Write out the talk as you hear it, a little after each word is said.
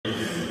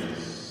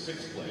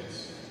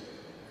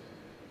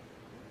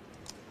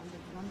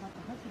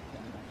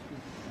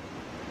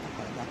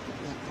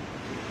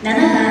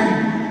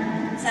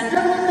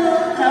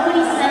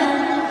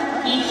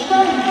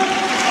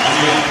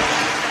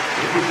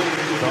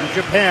from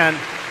Japan.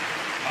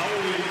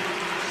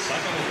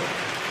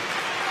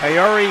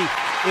 Kaori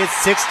is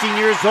 16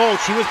 years old.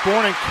 She was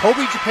born in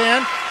Kobe,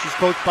 Japan. She's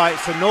coached by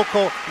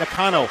Sonoko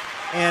Nakano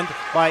and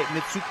by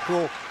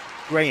Mitsuko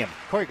Graham.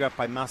 Choreographed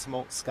by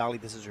Massimo Scali.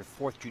 This is her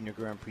 4th Junior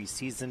Grand Prix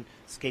season,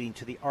 skating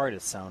to the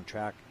Artist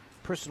soundtrack.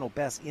 Personal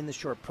best in the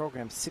short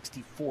program,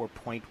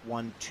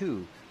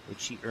 64.12, which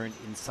she earned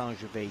in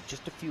Saint-Gervais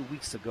just a few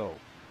weeks ago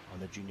on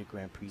the Junior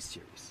Grand Prix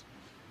Series.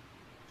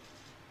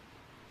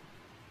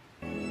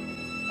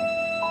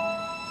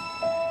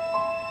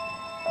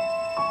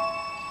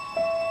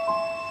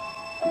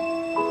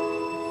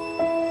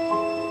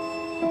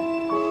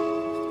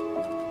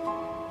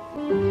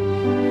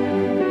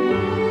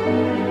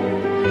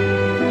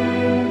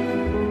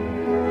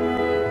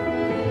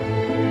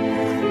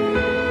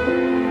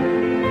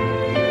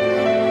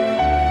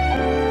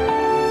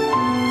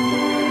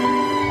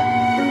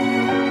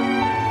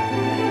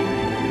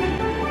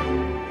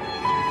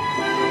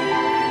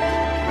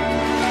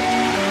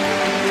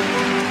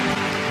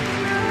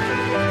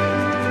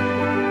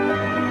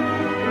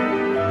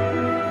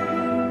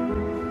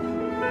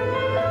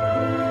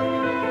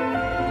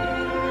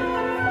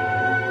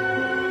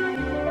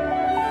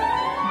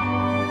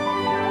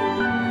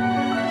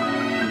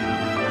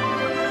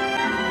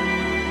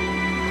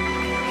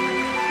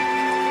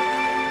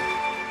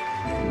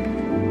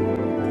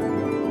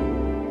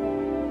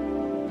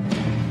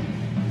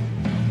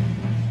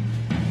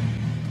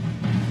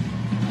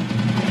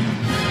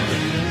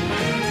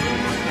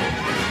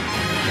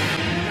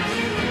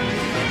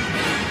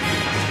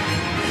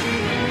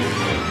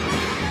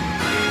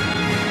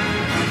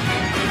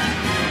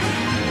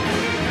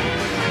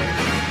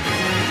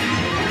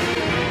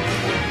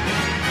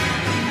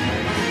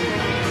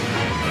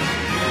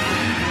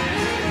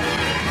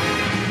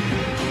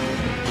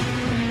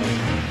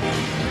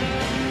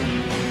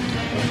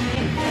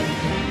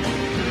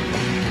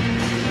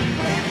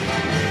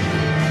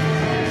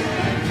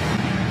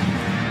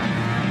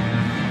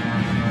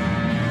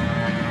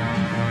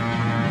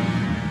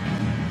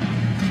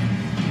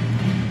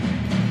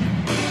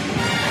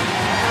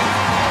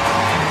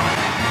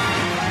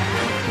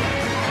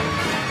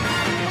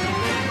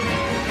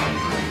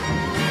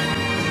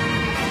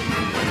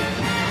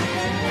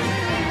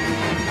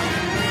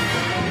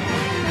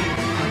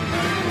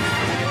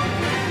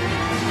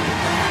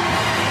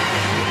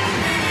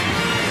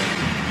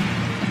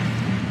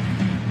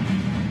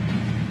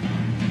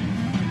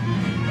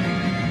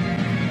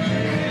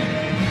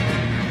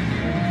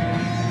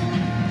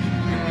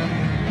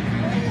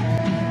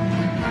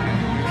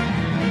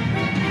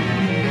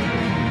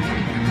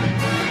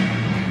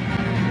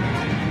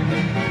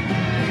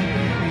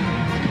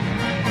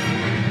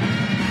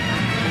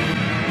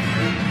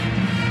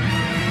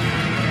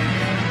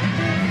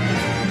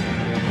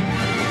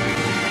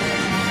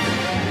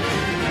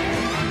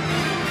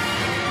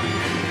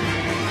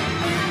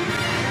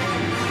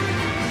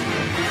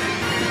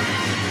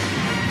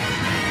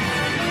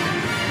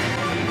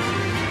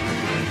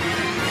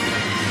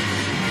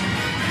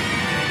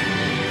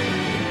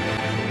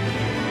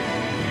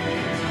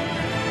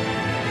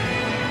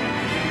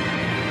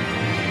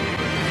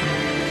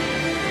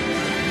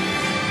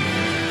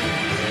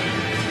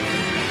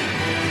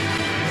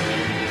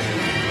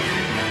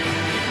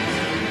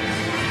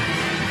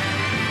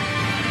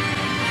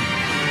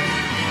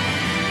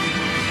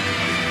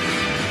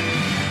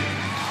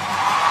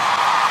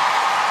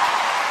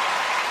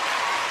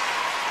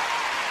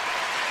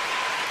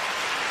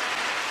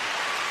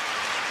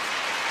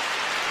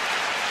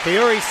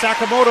 Kaori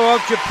Sakamoto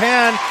of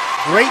Japan,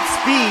 great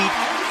speed,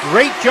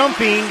 great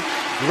jumping,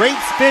 great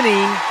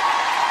spinning,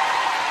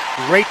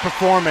 great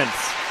performance.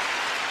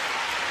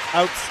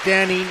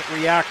 Outstanding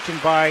reaction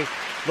by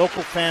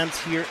local fans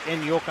here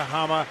in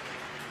Yokohama.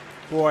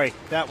 Boy,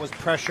 that was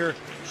pressure.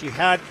 She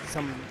had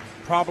some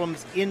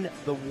problems in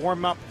the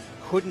warm-up,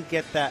 couldn't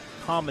get that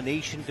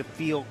combination to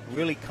feel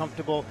really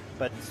comfortable,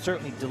 but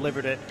certainly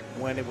delivered it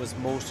when it was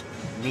most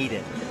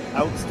needed.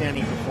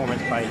 Outstanding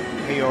performance by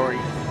Kaori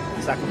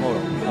Sakamoto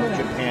of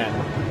Japan.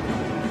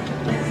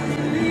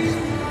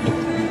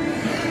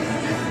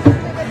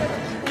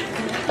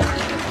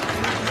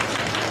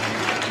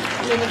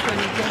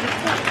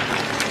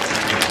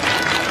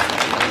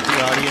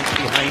 The audience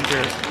behind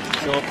her,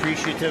 so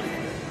appreciative.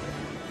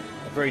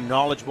 A very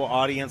knowledgeable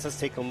audience. Let's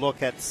take a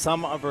look at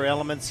some of her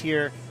elements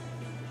here.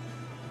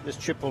 This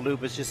triple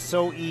loop is just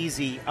so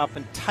easy, up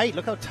and tight.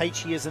 Look how tight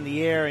she is in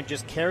the air and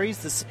just carries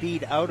the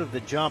speed out of the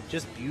jump.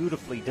 Just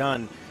beautifully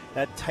done.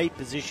 That tight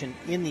position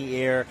in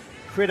the air,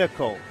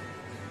 critical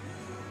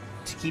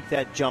to keep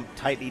that jump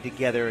tightly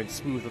together and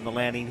smooth on the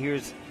landing.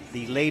 Here's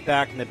the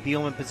layback in the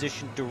Bielman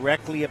position.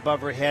 Directly above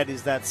her head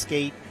is that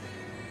skate.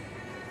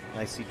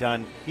 Nicely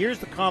done. Here's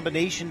the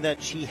combination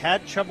that she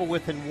had trouble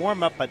with in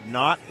warm-up, but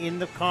not in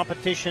the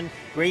competition.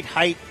 Great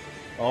height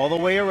all the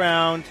way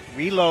around.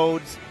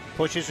 Reloads,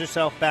 pushes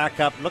herself back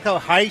up. Look how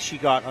high she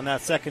got on that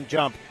second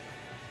jump.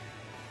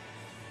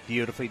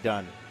 Beautifully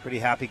done. Pretty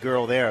happy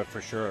girl there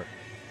for sure.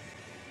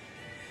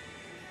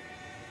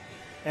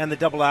 And the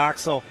double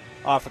axel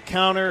off a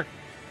counter.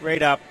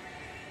 right up.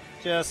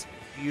 Just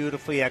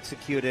beautifully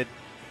executed.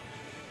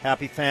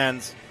 Happy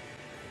fans.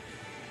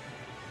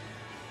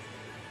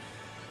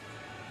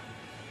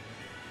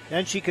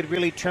 Then she could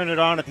really turn it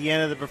on at the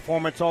end of the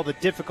performance. All the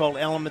difficult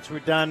elements were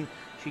done.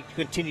 She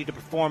continued to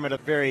perform at a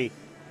very,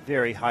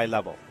 very high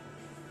level.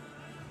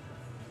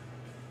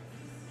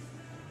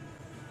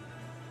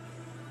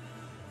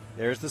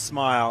 There's the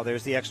smile.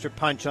 There's the extra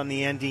punch on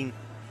the ending.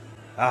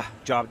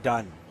 Job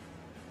done.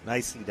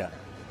 Nicely done.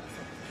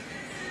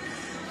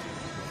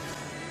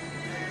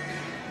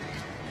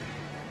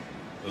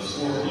 The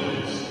score,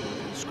 please.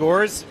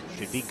 Scores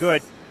should be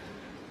good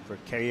for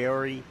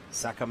Kaori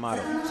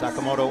Sakamoto.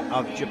 Sakamoto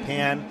of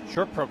Japan.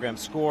 Short program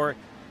score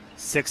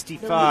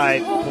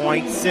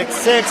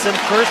 65.66 in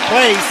first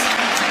place.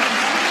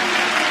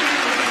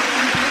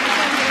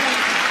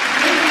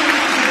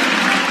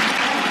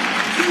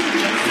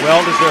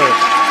 Well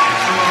deserved.